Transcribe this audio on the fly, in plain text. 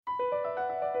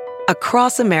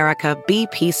Across America,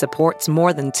 BP supports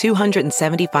more than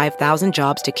 275,000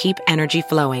 jobs to keep energy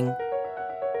flowing.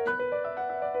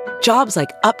 Jobs like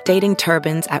updating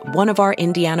turbines at one of our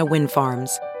Indiana wind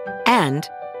farms and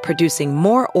producing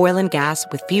more oil and gas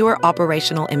with fewer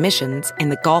operational emissions in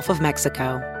the Gulf of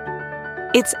Mexico.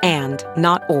 It's and,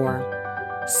 not or.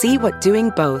 See what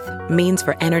doing both means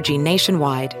for energy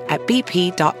nationwide at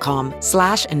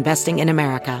bp.com/investing in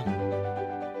America.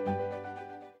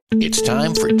 It's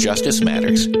time for Justice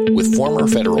Matters with former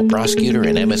federal prosecutor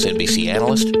and MSNBC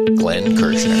analyst Glenn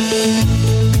Kirshner.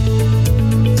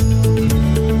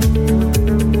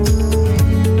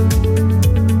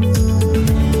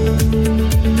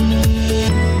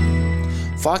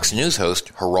 Fox News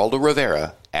host Geraldo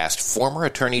Rivera asked former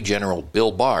Attorney General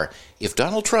Bill Barr if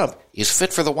Donald Trump is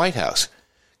fit for the White House.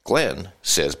 Glenn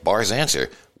says Barr's answer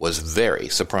was very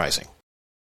surprising.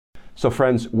 So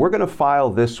friends, we're going to file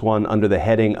this one under the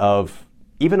heading of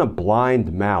even a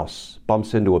blind mouse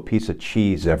bumps into a piece of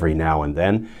cheese every now and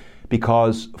then,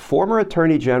 because former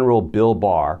Attorney General Bill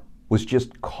Barr was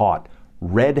just caught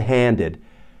red-handed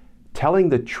telling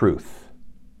the truth.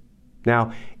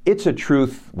 Now, it's a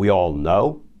truth we all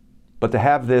know, but to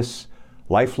have this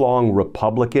lifelong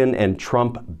Republican and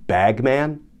Trump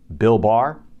bagman, Bill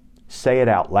Barr, say it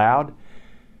out loud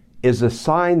is a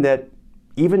sign that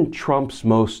even Trump's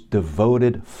most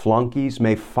devoted flunkies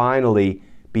may finally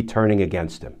be turning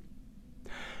against him.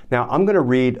 Now, I'm going to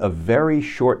read a very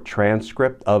short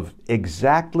transcript of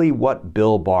exactly what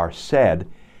Bill Barr said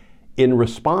in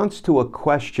response to a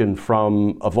question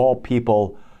from, of all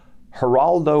people,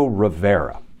 Geraldo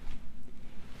Rivera.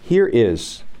 Here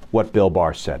is what Bill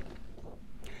Barr said.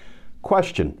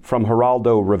 Question from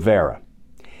Geraldo Rivera.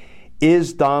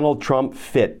 Is Donald Trump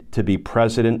fit to be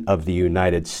president of the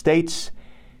United States?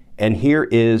 And here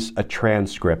is a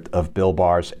transcript of Bill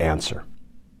Barr's answer.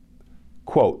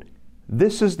 Quote,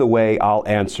 "This is the way I'll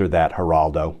answer that,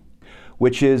 Geraldo,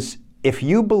 which is, if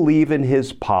you believe in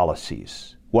his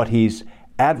policies, what he's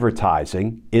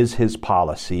advertising is his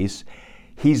policies,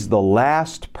 he's the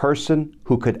last person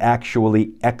who could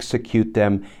actually execute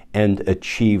them and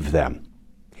achieve them.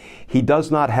 He does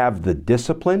not have the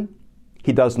discipline,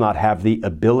 he does not have the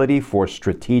ability for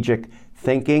strategic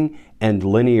thinking and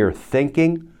linear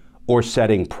thinking, or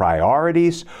setting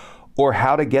priorities, or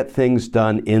how to get things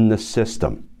done in the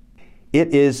system.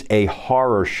 It is a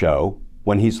horror show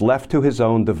when he's left to his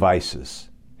own devices.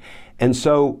 And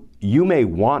so you may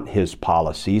want his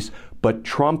policies, but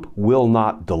Trump will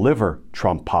not deliver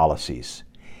Trump policies.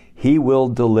 He will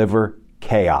deliver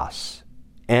chaos.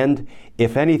 And,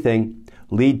 if anything,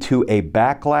 lead to a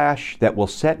backlash that will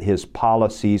set his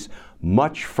policies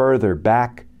much further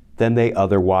back than they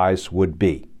otherwise would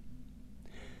be."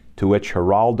 To which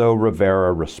Geraldo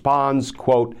Rivera responds,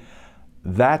 quote,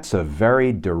 "That's a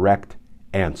very direct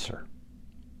answer."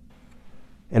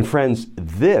 And friends,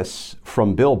 this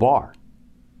from Bill Barr,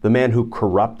 the man who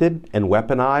corrupted and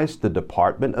weaponized the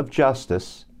Department of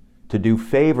Justice to do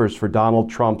favors for Donald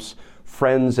Trump's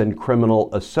friends and criminal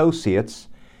associates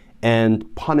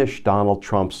and punish Donald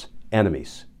Trump's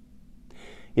enemies.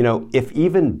 You know, if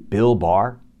even Bill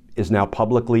Barr is now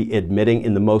publicly admitting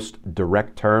in the most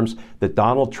direct terms that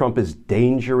Donald Trump is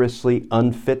dangerously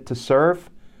unfit to serve,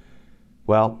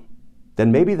 well,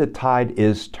 then maybe the tide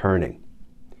is turning.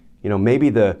 You know, maybe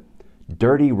the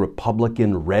dirty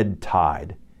Republican red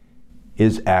tide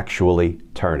is actually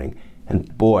turning.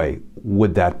 And boy,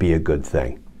 would that be a good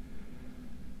thing.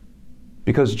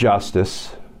 Because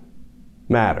justice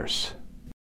matters.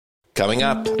 Coming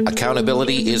up,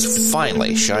 accountability is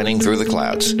finally shining through the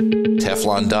clouds.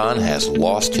 Teflon Don has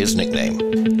lost his nickname.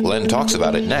 Glenn talks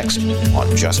about it next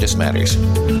on Justice Matters.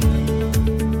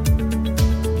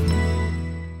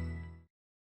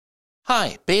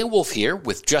 Hi, Beowulf here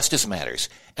with Justice Matters,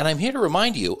 and I'm here to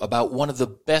remind you about one of the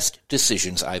best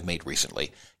decisions I've made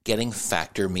recently, getting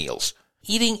Factor meals.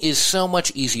 Eating is so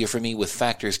much easier for me with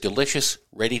Factor's delicious,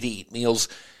 ready-to-eat meals.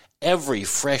 Every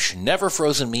fresh,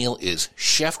 never-frozen meal is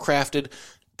chef-crafted,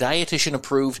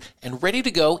 dietitian-approved, and ready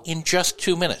to go in just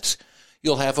 2 minutes.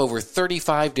 You'll have over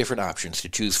 35 different options to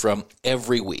choose from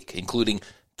every week, including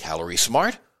Calorie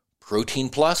Smart, Protein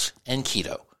Plus, and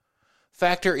Keto.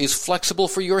 Factor is flexible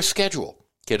for your schedule.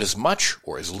 Get as much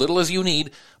or as little as you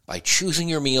need by choosing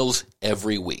your meals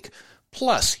every week.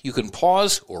 Plus, you can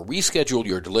pause or reschedule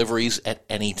your deliveries at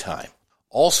any time.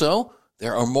 Also,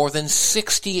 there are more than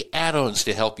 60 add-ons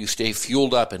to help you stay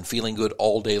fueled up and feeling good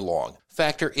all day long.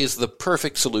 Factor is the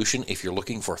perfect solution if you're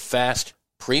looking for fast,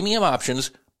 premium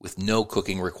options with no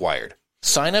cooking required.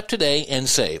 Sign up today and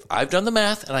save. I've done the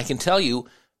math, and I can tell you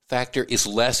Factor is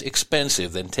less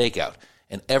expensive than takeout.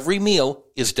 and every meal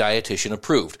is dietitian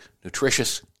approved,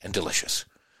 nutritious and delicious.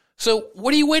 So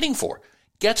what are you waiting for?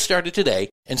 Get started today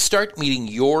and start meeting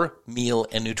your meal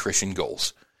and nutrition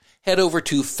goals. Head over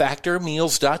to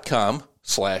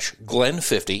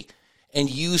factormeals.com/Glenn50 and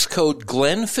use code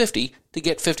Glenn50 to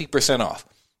get 50% off.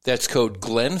 That's code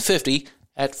Glenn50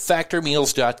 at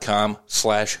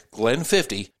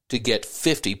factormeals.com/Glenn50 to get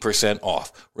 50%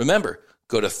 off. Remember,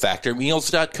 go to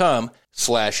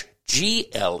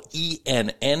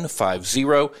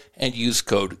factormeals.com/GLENN50 and use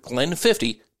code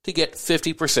Glenn50 to get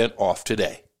 50% off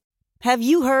today. Have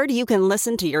you heard you can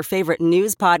listen to your favorite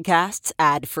news podcasts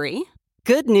ad-free?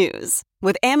 Good news.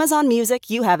 With Amazon Music,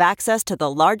 you have access to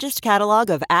the largest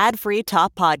catalog of ad-free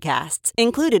top podcasts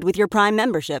included with your Prime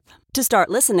membership. To start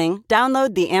listening,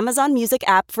 download the Amazon Music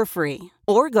app for free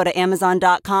or go to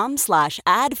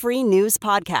amazon.com/ad-free news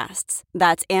podcasts.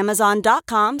 That's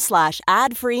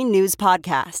amazon.com/ad-free news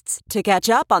podcasts to catch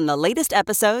up on the latest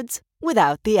episodes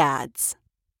without the ads.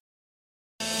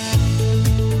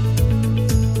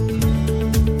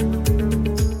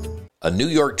 A New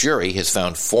York jury has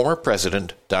found former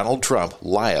President Donald Trump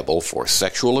liable for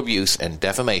sexual abuse and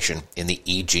defamation in the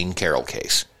E. Jean Carroll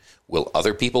case. Will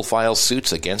other people file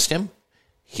suits against him?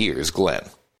 Here's Glenn.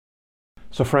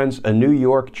 So friends, a New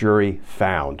York jury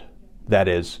found, that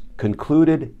is,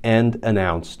 concluded and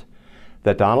announced,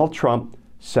 that Donald Trump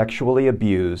sexually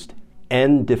abused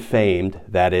and defamed,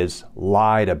 that is,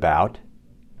 lied about,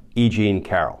 E. Jean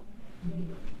Carroll.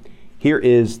 Here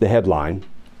is the headline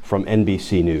from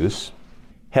NBC News.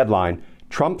 Headline,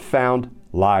 Trump found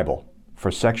liable for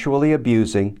sexually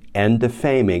abusing and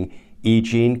defaming E.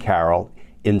 Jean Carroll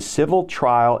in civil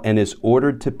trial and is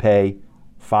ordered to pay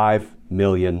 $5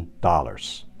 million.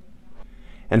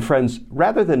 And friends,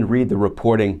 rather than read the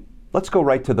reporting, let's go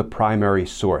right to the primary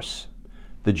source,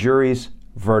 the jury's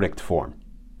verdict form.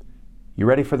 You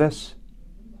ready for this?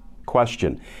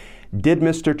 Question, did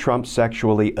Mr. Trump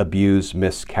sexually abuse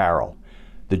Miss Carroll?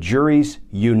 The jury's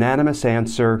unanimous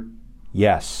answer,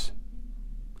 yes.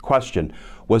 Question,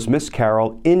 was Miss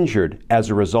Carroll injured as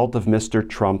a result of Mr.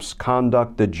 Trump's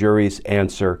conduct? The jury's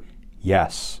answer,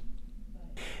 yes.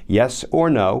 Yes or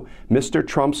no, Mr.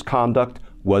 Trump's conduct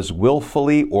was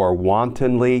willfully or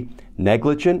wantonly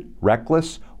negligent,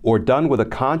 reckless, or done with a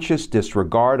conscious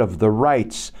disregard of the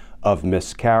rights of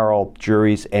Miss Carroll?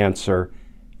 Jury's answer,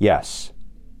 yes.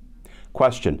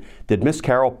 Question, did Miss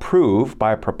Carroll prove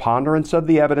by a preponderance of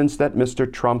the evidence that Mr.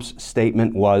 Trump's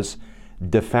statement was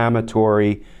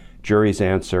defamatory? Jury's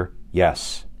answer,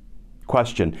 yes.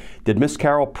 Question, did Miss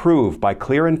Carroll prove by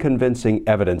clear and convincing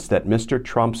evidence that Mr.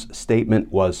 Trump's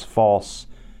statement was false?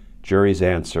 Jury's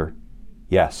answer,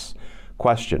 yes.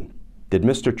 Question, did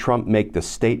Mr. Trump make the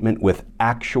statement with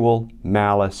actual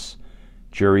malice?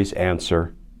 Jury's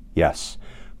answer, yes.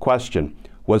 Question,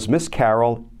 was Miss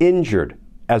Carroll injured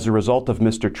as a result of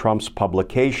Mr. Trump's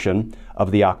publication of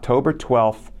the October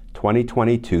 12,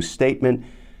 2022 statement?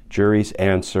 Jury's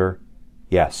answer,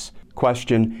 yes.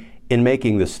 Question, in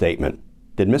making the statement,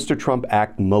 did Mr. Trump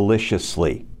act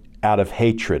maliciously, out of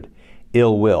hatred,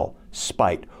 ill will,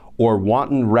 spite, or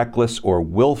wanton, reckless, or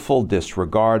willful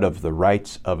disregard of the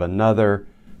rights of another?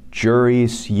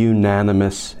 Jury's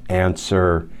unanimous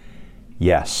answer,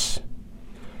 yes.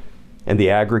 And the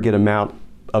aggregate amount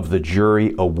of the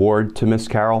jury award to Miss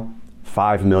Carroll,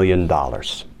 $5 million.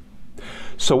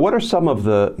 So what are some of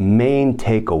the main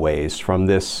takeaways from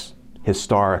this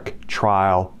historic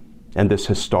trial and this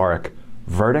historic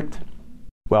verdict?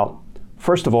 Well,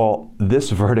 first of all, this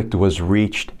verdict was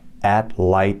reached at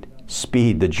light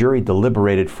speed. The jury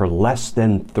deliberated for less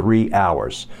than 3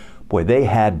 hours. Boy, they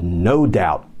had no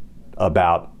doubt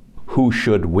about who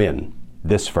should win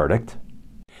this verdict.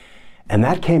 And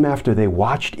that came after they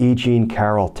watched E. Jean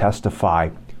Carroll testify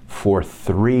for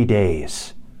 3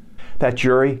 days. That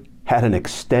jury had an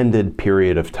extended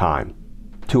period of time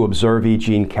to observe E.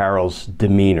 Jean Carroll's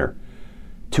demeanor,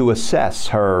 to assess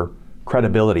her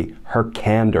credibility, her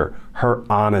candor, her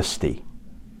honesty.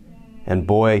 And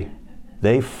boy,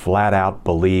 they flat out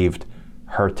believed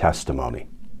her testimony.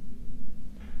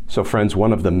 So friends,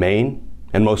 one of the main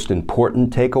and most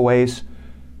important takeaways,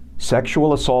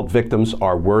 sexual assault victims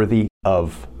are worthy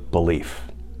of belief.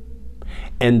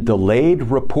 And delayed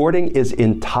reporting is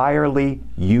entirely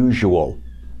usual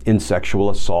in sexual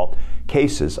assault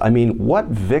cases. I mean, what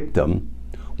victim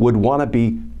would want to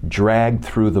be dragged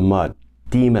through the mud,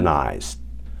 demonized,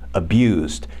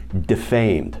 abused,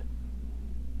 defamed?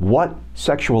 What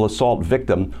sexual assault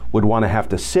victim would want to have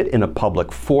to sit in a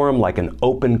public forum like an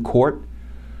open court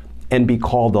and be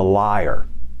called a liar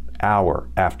hour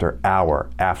after hour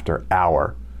after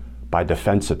hour by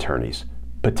defense attorneys,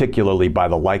 particularly by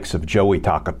the likes of Joey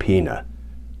Tacopina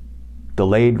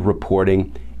delayed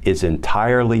reporting is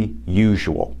entirely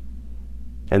usual,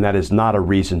 and that is not a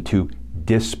reason to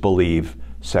disbelieve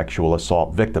sexual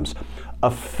assault victims.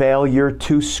 A failure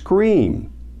to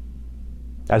scream,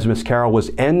 as Ms. Carroll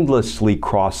was endlessly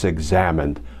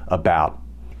cross-examined about,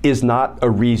 is not a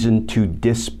reason to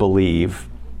disbelieve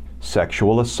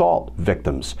sexual assault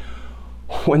victims.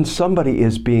 When somebody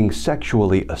is being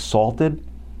sexually assaulted,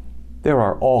 there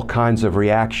are all kinds of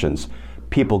reactions.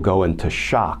 People go into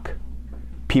shock.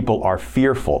 People are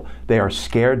fearful. They are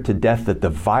scared to death that the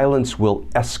violence will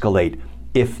escalate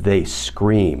if they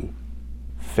scream.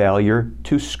 Failure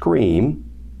to scream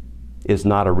is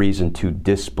not a reason to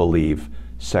disbelieve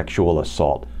sexual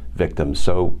assault victims.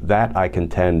 So that, I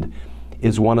contend,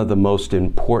 is one of the most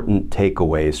important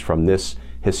takeaways from this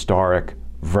historic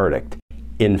verdict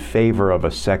in favor of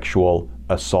a sexual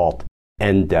assault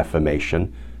and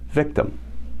defamation victim.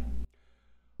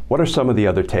 What are some of the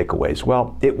other takeaways?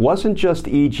 Well, it wasn't just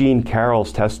E. Jean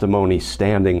Carroll's testimony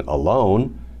standing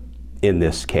alone in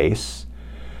this case.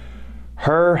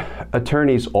 Her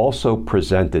attorneys also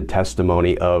presented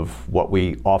testimony of what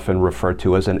we often refer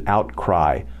to as an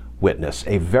outcry witness,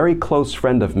 a very close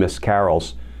friend of Miss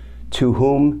Carroll's, to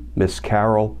whom Miss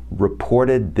Carroll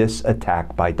reported this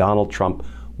attack by Donald Trump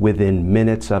within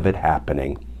minutes of it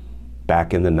happening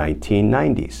back in the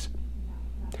 1990s.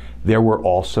 There were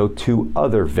also two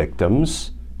other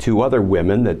victims, two other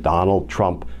women that Donald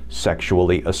Trump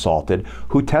sexually assaulted,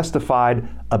 who testified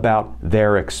about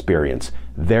their experience,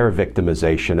 their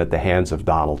victimization at the hands of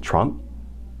Donald Trump.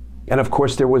 And of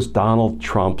course, there was Donald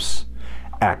Trump's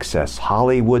Access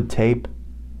Hollywood tape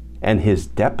and his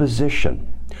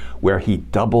deposition, where he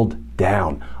doubled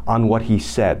down on what he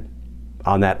said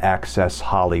on that Access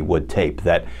Hollywood tape,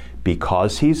 that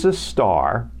because he's a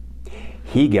star,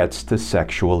 he gets to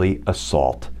sexually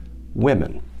assault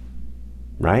women,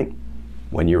 right?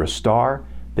 When you're a star,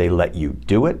 they let you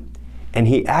do it. And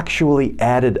he actually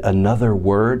added another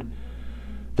word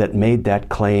that made that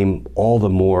claim all the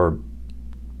more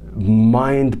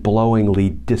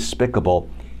mind-blowingly despicable.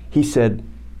 He said,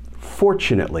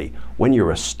 fortunately, when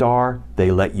you're a star, they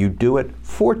let you do it,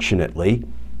 fortunately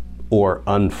or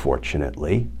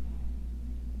unfortunately.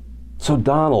 So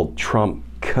Donald Trump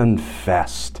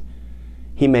confessed.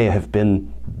 He may have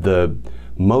been the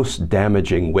most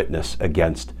damaging witness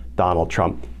against Donald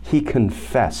Trump. He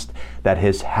confessed that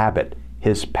his habit,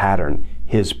 his pattern,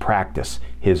 his practice,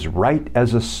 his right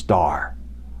as a star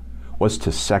was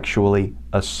to sexually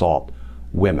assault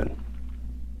women.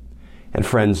 And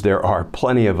friends, there are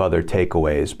plenty of other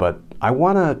takeaways, but I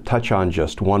want to touch on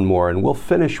just one more, and we'll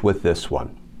finish with this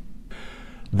one.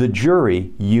 The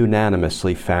jury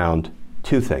unanimously found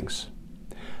two things: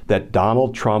 that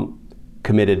Donald Trump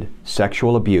committed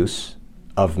sexual abuse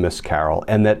of Miss Carroll,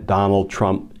 and that Donald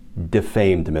Trump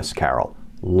defamed Miss Carroll,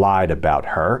 lied about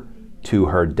her to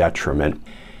her detriment.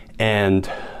 And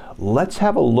let's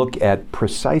have a look at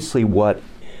precisely what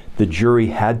the jury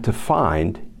had to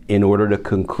find in order to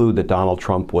conclude that Donald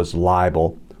Trump was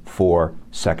liable for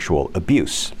sexual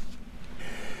abuse.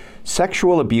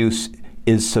 Sexual abuse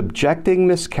is subjecting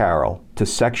Miss Carroll to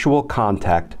sexual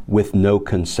contact with no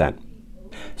consent.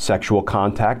 Sexual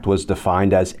contact was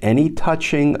defined as any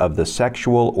touching of the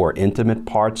sexual or intimate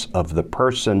parts of the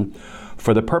person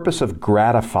for the purpose of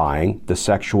gratifying the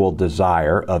sexual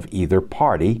desire of either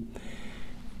party,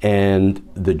 and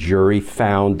the jury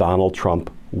found Donald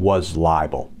Trump was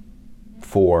liable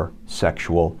for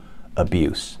sexual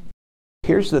abuse.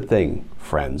 Here's the thing,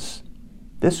 friends.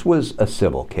 This was a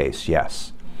civil case,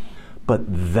 yes, but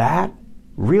that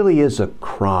really is a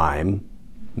crime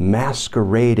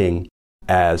masquerading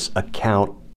as a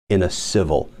count in a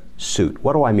civil suit.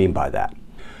 What do I mean by that?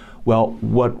 Well,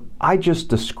 what I just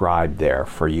described there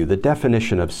for you, the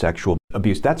definition of sexual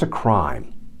abuse, that's a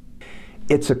crime.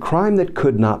 It's a crime that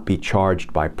could not be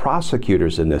charged by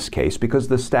prosecutors in this case because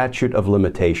the statute of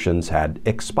limitations had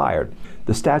expired.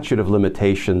 The statute of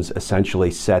limitations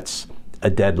essentially sets a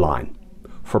deadline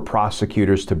for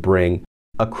prosecutors to bring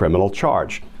a criminal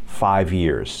charge. 5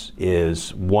 years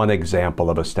is one example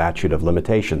of a statute of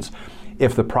limitations.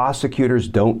 If the prosecutors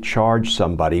don't charge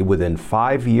somebody within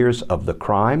 5 years of the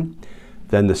crime,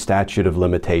 then the statute of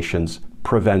limitations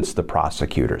prevents the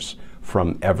prosecutors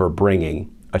from ever bringing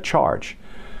a charge.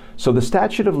 So the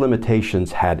statute of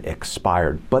limitations had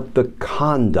expired, but the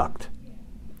conduct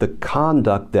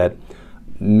that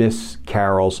Miss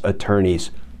Carroll's attorneys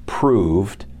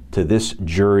proved to this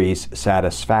jury's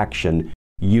satisfaction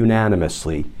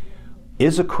unanimously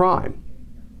is a crime,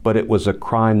 but it was a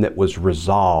crime that was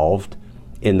resolved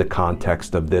in the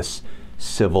context of this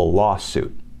civil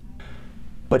lawsuit.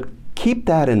 But keep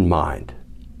that in mind.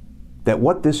 that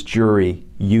what this jury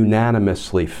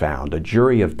unanimously found, a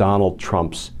jury of Donald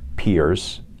Trump's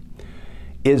peers,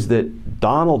 is that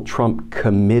Donald Trump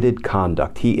committed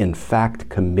conduct. He, in fact,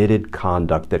 committed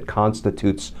conduct that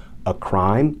constitutes a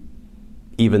crime,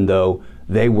 even though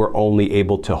they were only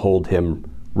able to hold him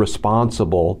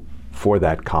responsible for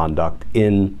that conduct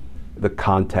in the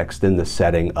context, in the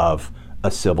setting of a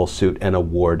civil suit and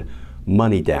award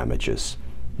money damages.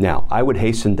 Now, I would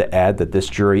hasten to add that this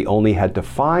jury only had to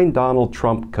find Donald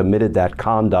Trump committed that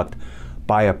conduct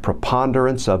by a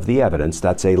preponderance of the evidence.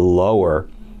 That's a lower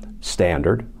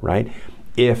standard, right?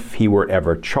 If he were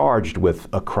ever charged with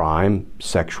a crime,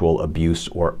 sexual abuse,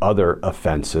 or other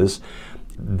offenses,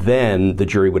 then the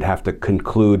jury would have to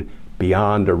conclude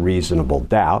beyond a reasonable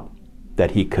doubt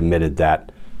that he committed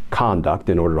that conduct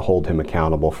in order to hold him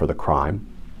accountable for the crime.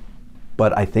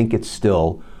 But I think it's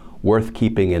still worth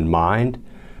keeping in mind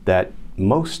that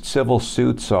most civil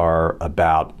suits are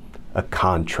about a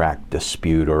contract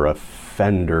dispute or a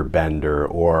fender bender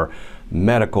or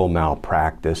medical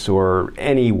malpractice or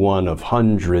any one of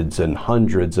hundreds and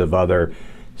hundreds of other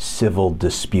civil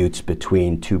disputes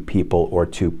between two people or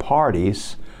two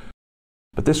parties.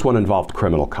 But this one involved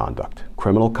criminal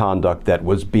conduct that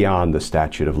was beyond the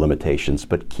statute of limitations.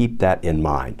 But keep that in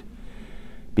mind,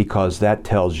 because that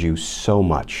tells you so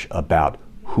much about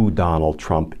who Donald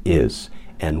Trump is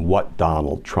and what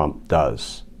Donald Trump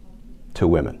does to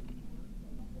women.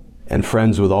 And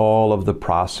friends, with all of the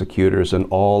prosecutors and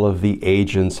all of the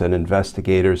agents and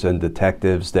investigators and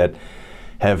detectives that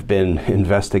have been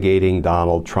investigating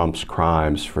Donald Trump's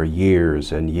crimes for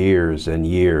years and years and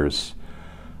years,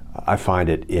 I find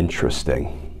it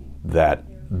interesting that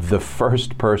the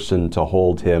first person to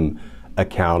hold him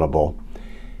accountable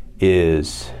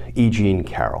is E. Jean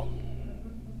Carroll.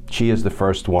 She is the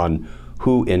first one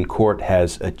who in court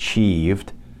has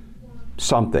achieved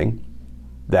something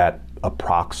that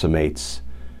approximates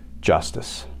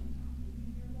justice.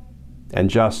 And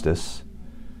justice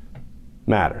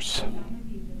matters.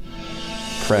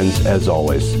 Friends, as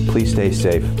always, please stay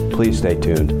safe, please stay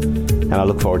tuned, and I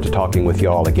look forward to talking with you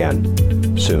all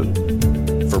again soon.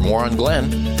 For more on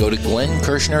Glenn, go to Glenn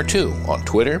Kirshner 2 on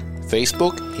Twitter,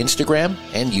 Facebook, Instagram,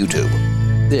 and YouTube.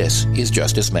 This is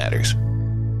Justice Matters.